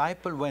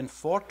disciple went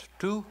forth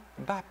to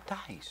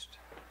baptize.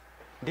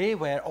 They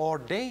were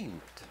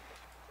ordained.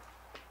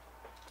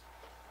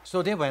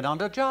 So they went on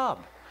the job.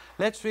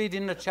 Let's read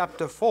in the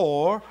chapter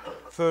 4,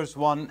 verse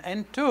 1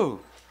 and 2.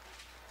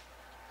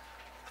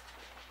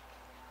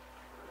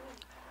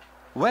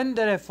 When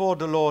therefore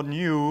the Lord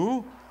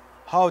knew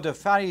how the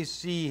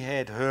Pharisees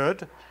had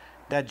heard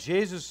that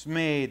Jesus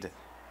made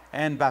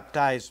and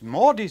baptized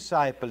more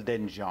disciples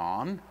than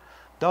John,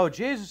 though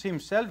Jesus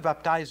himself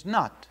baptized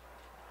not,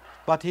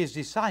 but his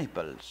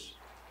disciples.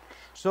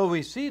 So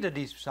we see the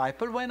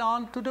disciple went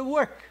on to the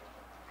work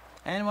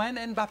and went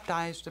and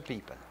baptized the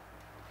people.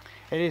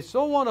 It is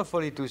so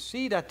wonderfully to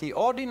see that the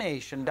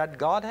ordination that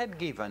God had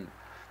given,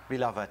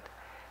 beloved,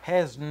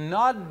 has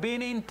not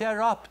been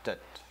interrupted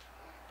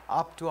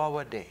up to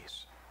our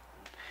days.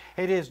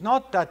 It is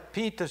not that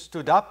Peter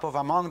stood up of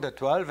among the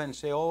 12 and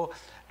say, oh,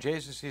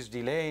 Jesus is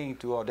delaying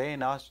to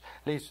ordain us.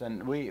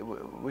 Listen,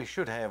 we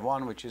should have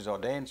one which is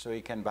ordained so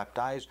he can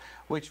baptize.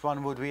 Which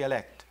one would we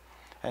elect?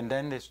 And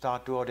then they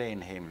start to ordain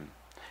him.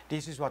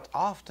 This is what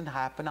often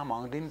happens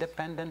among the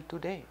independent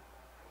today.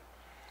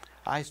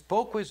 I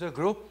spoke with a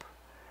group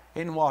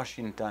in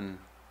Washington,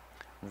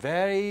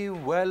 very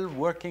well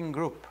working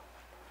group.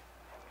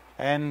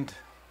 And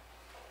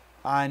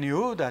I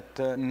knew that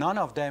none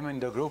of them in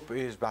the group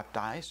is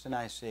baptized. And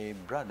I say,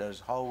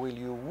 brothers, how will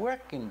you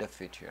work in the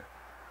future?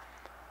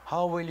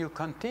 How will you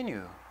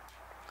continue?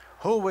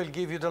 Who will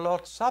give you the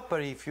Lord's Supper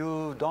if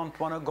you don't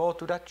want to go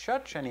to that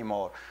church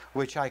anymore?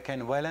 Which I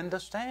can well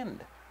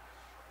understand.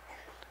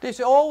 They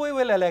say, oh, we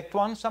will elect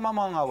one, some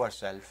among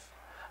ourselves.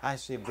 I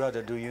say,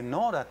 brother, do you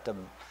know that the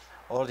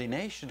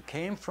ordination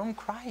came from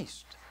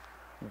Christ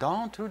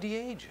down through the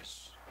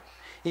ages?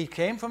 It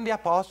came from the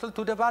apostle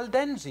to the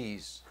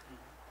Valdenses.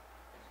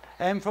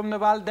 And from the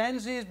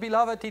Valdenses,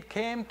 beloved, it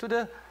came to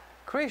the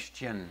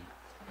Christian.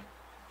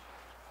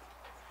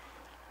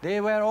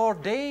 They were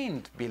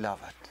ordained,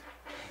 beloved.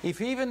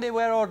 If even they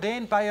were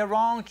ordained by a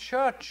wrong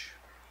church,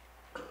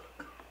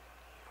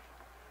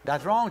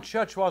 that wrong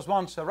church was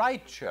once a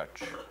right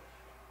church,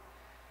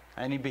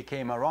 and it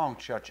became a wrong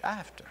church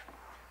after.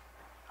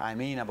 I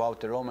mean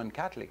about the Roman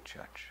Catholic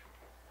Church.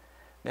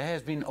 There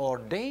has been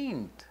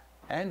ordained,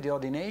 and the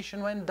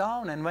ordination went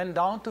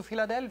down to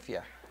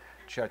Philadelphia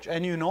Church.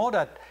 And you know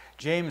that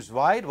James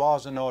White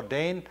wasn't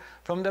ordained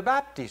from the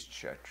Baptist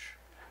Church.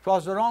 It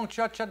was the wrong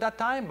church at that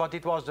time, but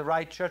it was the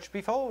right church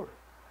before.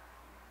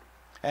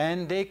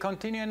 And they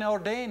continue and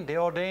ordained. They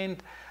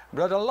ordained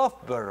Brother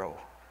Loughborough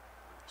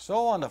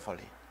so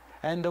wonderfully.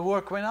 And the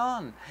work went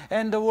on.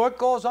 And the work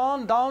goes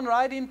on down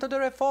right into the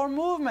Reform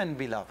movement,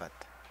 beloved.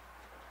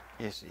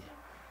 You see.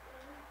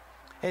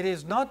 It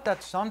is not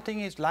that something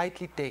is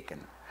lightly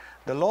taken.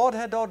 The Lord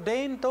had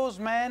ordained those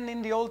men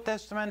in the Old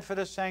Testament for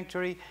the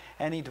sanctuary,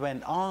 and it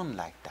went on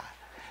like that.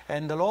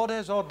 And the Lord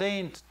has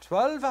ordained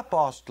 12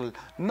 apostles,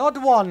 not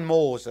one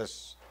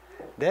Moses.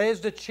 There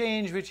is the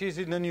change which is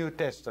in the New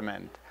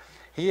Testament.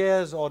 He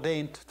has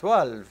ordained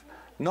 12,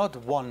 not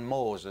one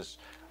Moses,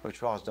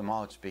 which was the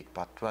mouth speak,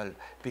 but 12,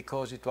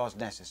 because it was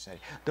necessary.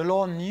 The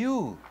Lord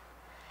knew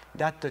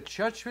that the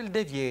church will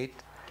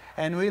deviate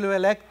and will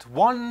elect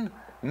one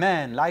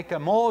man, like a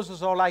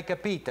Moses or like a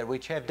Peter,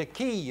 which have the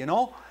key, you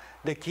know,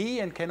 the key,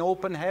 and can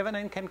open heaven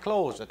and can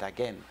close it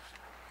again.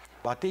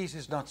 But this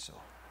is not so.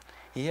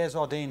 He has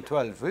ordained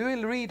 12. We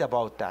will read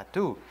about that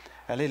too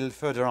a little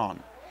further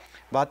on.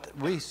 But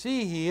we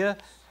see here,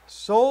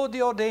 so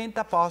the ordained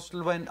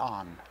apostle went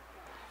on,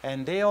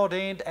 and they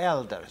ordained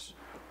elders.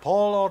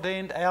 Paul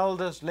ordained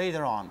elders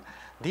later on.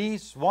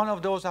 One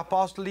of those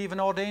apostles even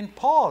ordained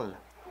Paul.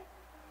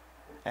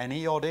 And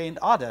he ordained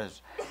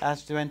others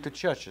as they went to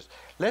churches.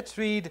 Let's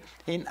read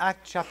in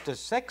Acts chapter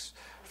 6,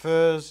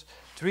 verse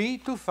 3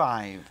 to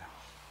 5.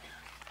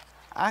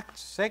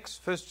 Acts 6,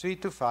 verse 3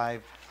 to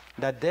 5,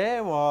 that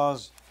there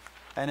was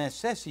a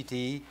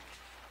necessity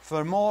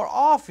for more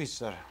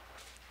officers,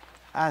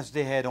 as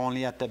they had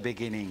only at the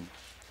beginning.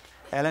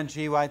 Ellen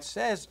G. White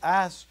says,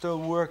 as the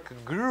work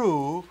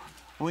grew,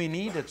 we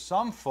needed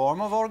some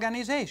form of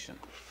organization.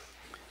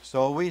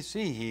 So we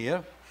see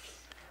here,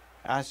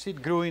 as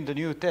it grew in the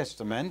New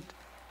Testament,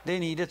 they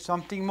needed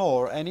something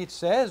more. And it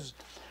says,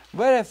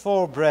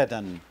 wherefore,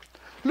 brethren,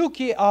 look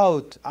ye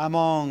out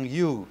among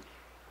you.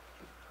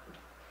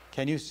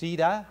 Can you see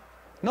that?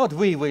 Not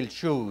we will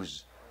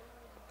choose.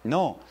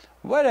 No.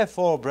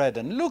 Wherefore,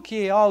 brethren, look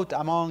ye out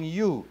among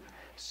you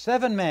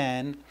 7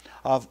 men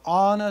of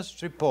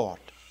honest report,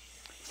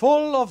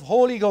 full of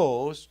Holy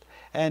Ghost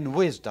and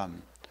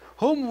wisdom,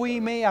 whom we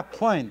may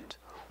appoint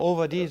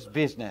over this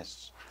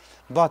business.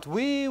 But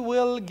we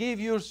will give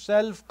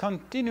yourself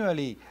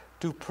continually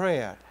to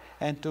prayer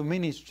and to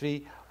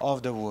ministry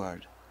of the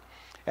word.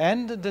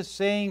 And the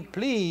saying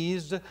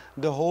pleased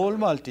the whole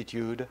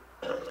multitude,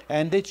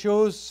 and they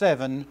chose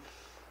 7.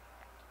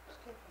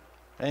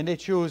 And they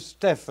chose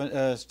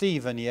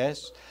Stephen,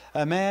 yes,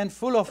 a man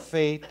full of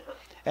faith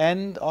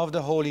and of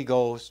the Holy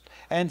Ghost,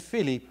 and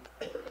Philip,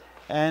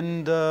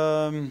 and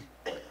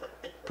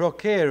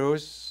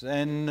Prochorus,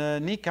 and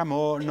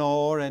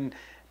Nicanor, and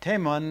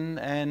Timon,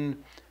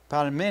 and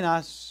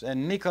Parmenas,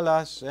 and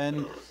Nicholas,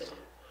 and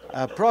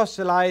a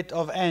proselyte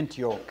of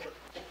Antioch.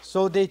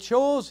 So they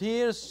chose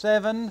here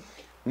 7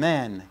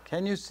 men.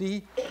 Can you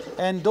see?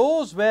 And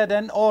those were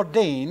then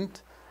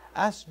ordained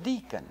as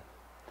deacon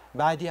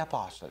by the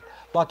apostle.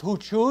 But who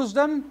chose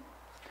them?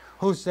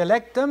 Who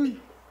select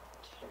them?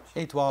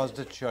 It was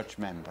the church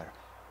member.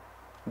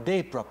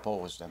 They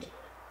proposed them.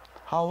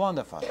 How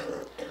wonderful.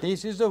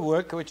 This is the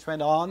work which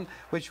went on,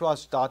 which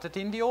was started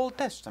in the Old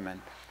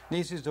Testament.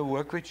 This is the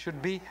work which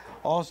should be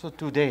also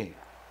today.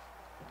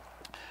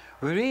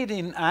 We read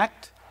in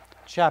Acts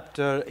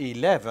chapter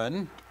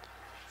 11,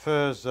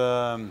 verse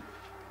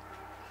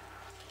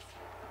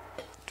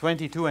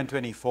 22 and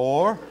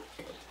 24.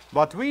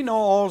 But we know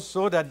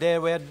also that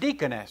there were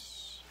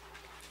deaconess.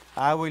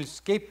 I will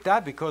skip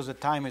that because the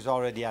time is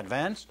already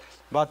advanced.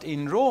 But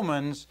in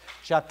Romans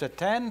chapter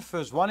 10,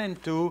 verse 1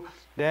 and 2,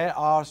 there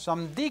are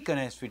some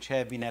deaconess which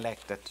have been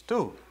elected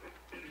too.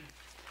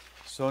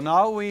 So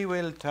now we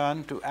will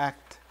turn to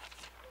Act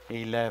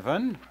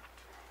 11,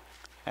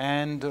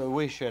 and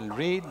we shall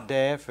read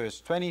there verse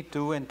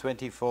 22 and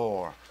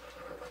 24.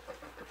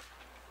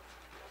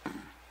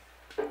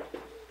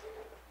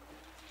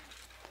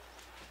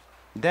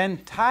 Then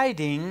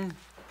tidings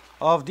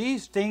of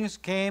these things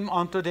came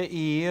unto the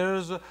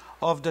ears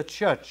of the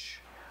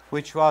church,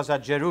 which was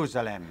at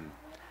Jerusalem.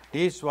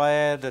 These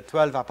were the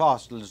 12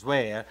 apostles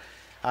were.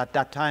 At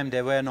that time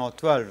there were no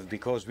 12,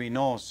 because we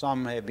know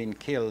some have been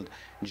killed,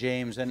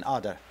 James and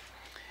other.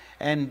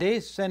 And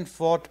they sent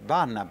forth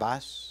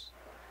Barnabas,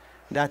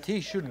 that he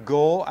should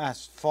go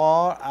as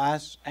far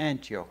as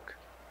Antioch.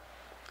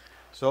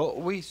 So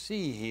we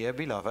see here,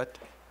 beloved,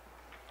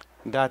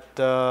 that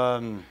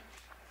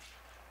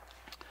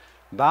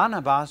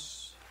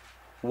Barnabas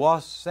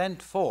was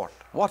sent forth.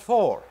 What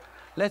for?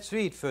 Let's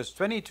read verse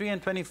 23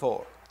 and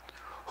 24.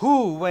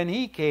 Who, when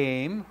he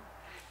came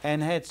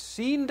and had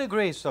seen the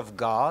grace of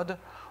God,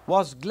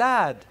 was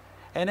glad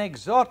and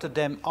exhorted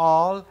them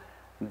all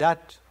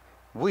that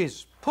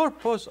with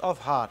purpose of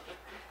heart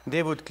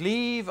they would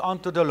cleave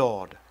unto the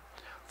Lord.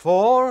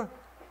 For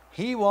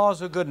he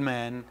was a good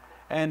man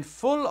and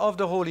full of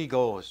the Holy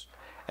Ghost,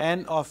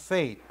 and of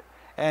faith,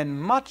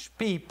 and much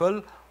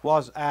people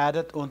was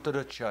added unto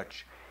the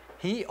church.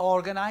 He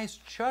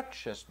organized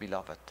churches,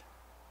 beloved.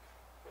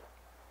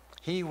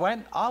 He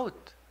went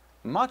out.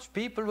 Much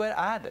people were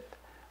added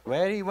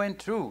where he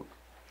went through.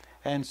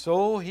 And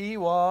so he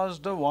was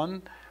the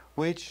one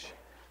which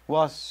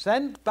was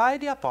sent by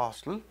the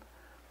apostle,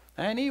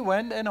 and he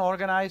went and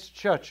organized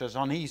churches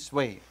on his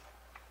way.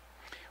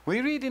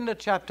 We read in the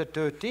chapter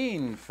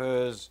 13,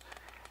 verse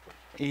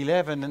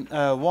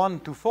 1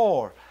 to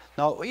 4.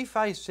 Now, if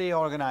I say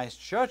organized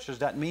churches,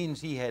 that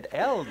means he had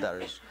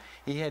elders,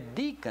 he had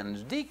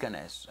deacons,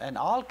 deaconess, and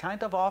all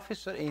kind of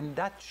officers in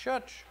that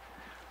church,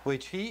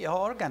 which he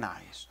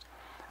organized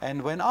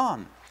and went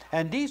on.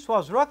 And this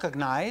was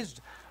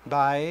recognized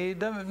by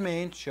the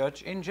main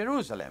church in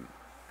Jerusalem.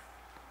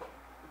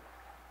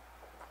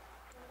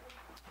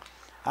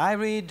 I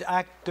read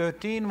Act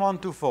 13, 1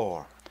 to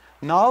 4.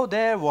 Now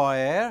there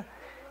were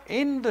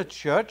in the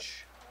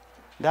church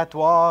that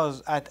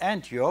was at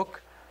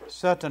Antioch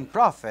certain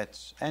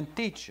prophets and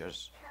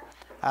teachers,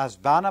 as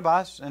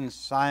Barnabas and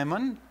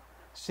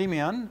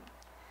Simeon,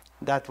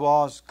 that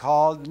was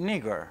called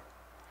Niger,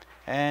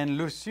 and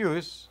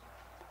Lucius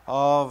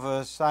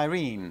of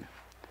Cyrene,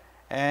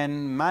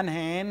 and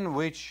Manaen,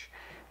 which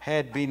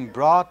had been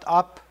brought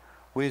up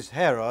with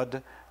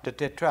Herod the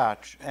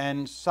Tetrarch,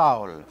 and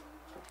Saul.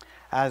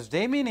 As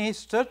they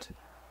ministered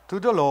to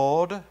the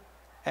Lord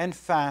and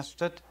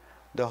fasted,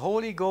 the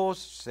Holy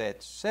Ghost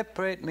said,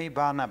 Separate me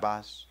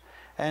Barnabas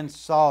and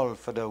Saul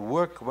for the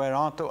work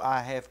whereunto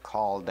I have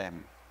called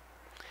them.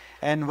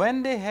 And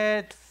when they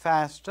had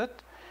fasted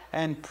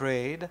and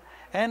prayed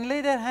and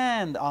laid their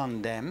hand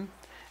on them,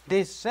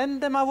 they sent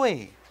them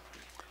away.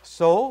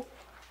 So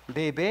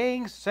they,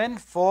 being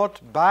sent forth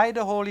by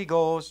the Holy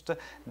Ghost,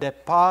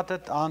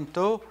 departed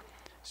unto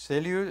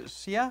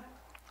Seleucia,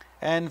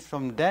 and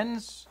from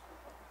thence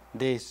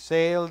they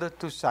sailed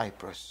to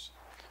Cyprus.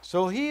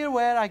 So here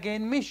were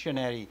again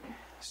missionaries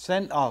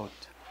sent out.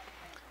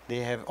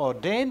 They have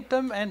ordained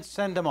them and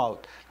sent them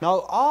out.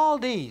 Now all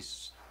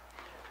these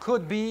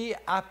could be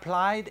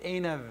applied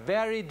in a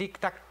very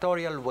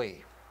dictatorial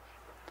way.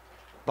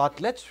 But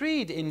let's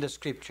read in the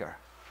scripture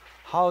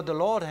how the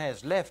Lord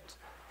has left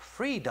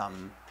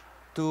freedom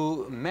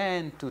to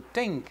man to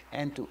think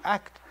and to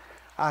act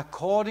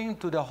according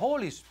to the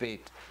Holy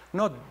Spirit,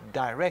 not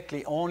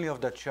directly only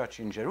of the church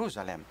in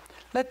Jerusalem.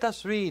 Let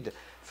us read,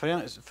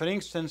 for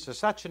instance,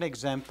 such an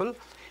example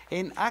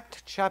in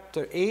Act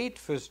chapter 8,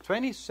 verse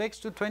 26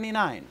 to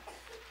 29.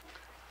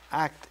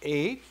 Act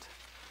 8,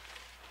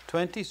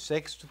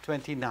 26 to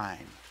 29.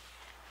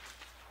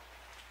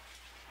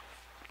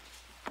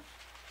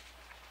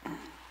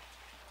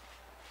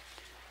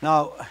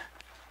 Now,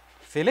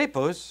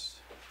 Philippus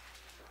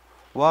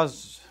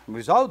was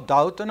without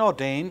doubt an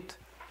ordained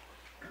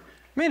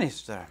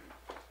minister.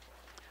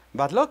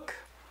 But look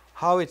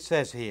how it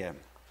says here.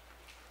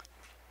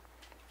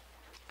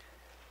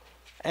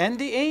 And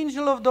the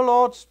angel of the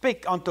Lord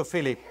spake unto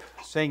Philip,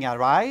 saying,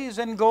 Arise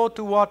and go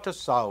toward the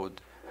south,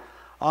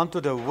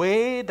 unto the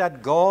way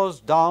that goes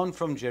down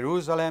from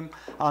Jerusalem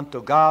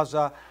unto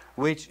Gaza,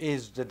 which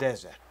is the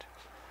desert.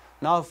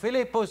 Now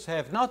Philippus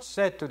have not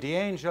said to the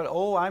angel,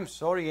 Oh, I'm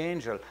sorry,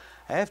 angel,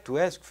 I have to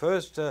ask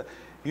first the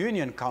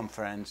union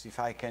conference if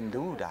I can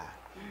do that.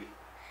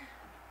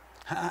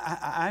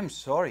 I'm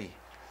sorry,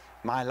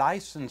 my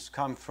license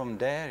comes from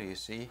there, you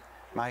see,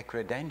 my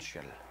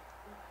credential.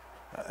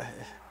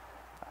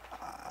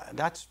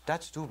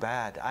 That's too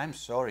bad. I'm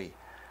sorry.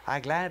 I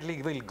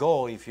gladly will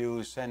go if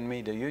you send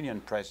me the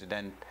union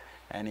president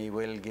and he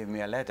will give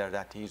me a letter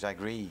that he's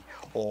agree,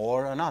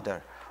 or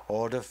another,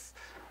 or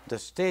the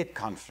state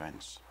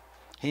conference.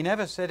 He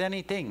never said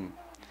anything.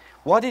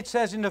 What it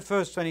says in the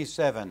verse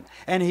 27,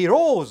 and he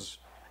rose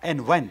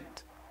and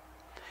went.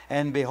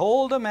 And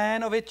behold, a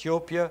man of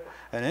Ethiopia,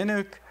 an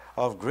eunuch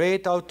of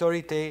great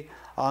authority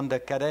under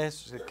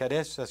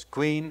Candace's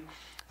queen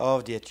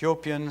of the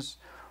Ethiopians,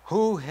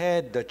 who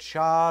had the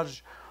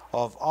charge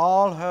of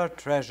all her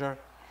treasure,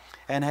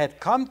 and had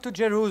come to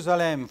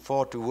Jerusalem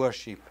for to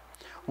worship,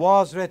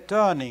 was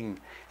returning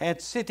and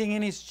sitting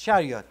in his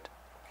chariot,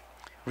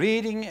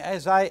 reading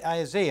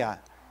Isaiah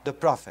the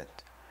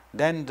prophet.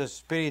 Then the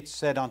Spirit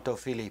said unto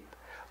Philip,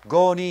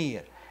 Go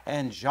near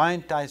and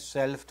join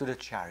thyself to the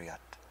chariot.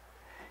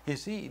 You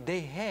see,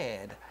 they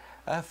had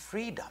a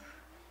freedom,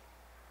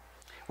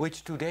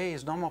 which today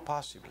is no more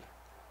possible.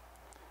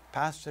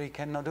 Pastor, he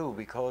cannot do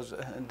because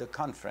the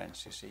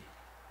conference, you see.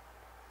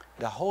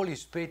 The Holy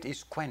Spirit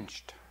is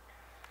quenched.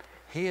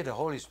 Here the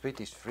Holy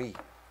Spirit is free.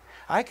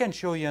 I can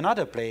show you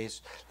another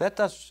place. Let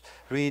us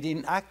read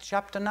in Acts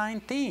chapter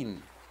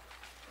 19.